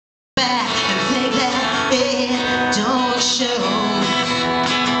don't show.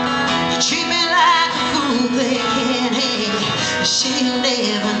 You treat me like a fool, thinking, hey, she'll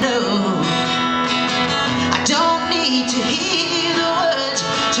never know. I don't need to hear the words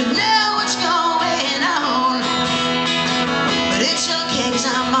to know what's going on, but it's okay 'cause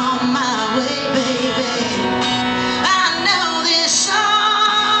I'm on my way, baby. I know this song.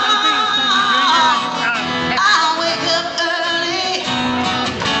 I wake up early,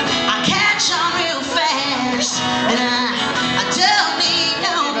 I catch on real fast, and I don't need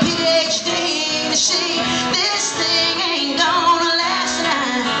no PhD to see this thing ain't gonna last, and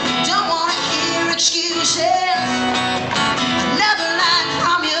I don't wanna hear excuses. Another line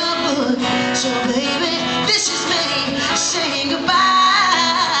from your book, so baby, this is me saying goodbye.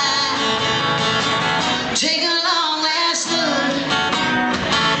 Take a long last look,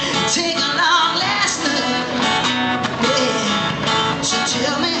 take a long last look, yeah. So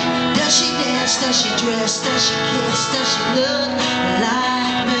tell me, does she dance, does she dress, does she kiss, does she look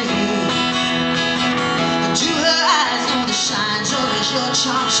like me? Do her eyes know the signs, or is your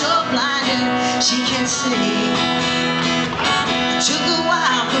charm so blinding she can't see?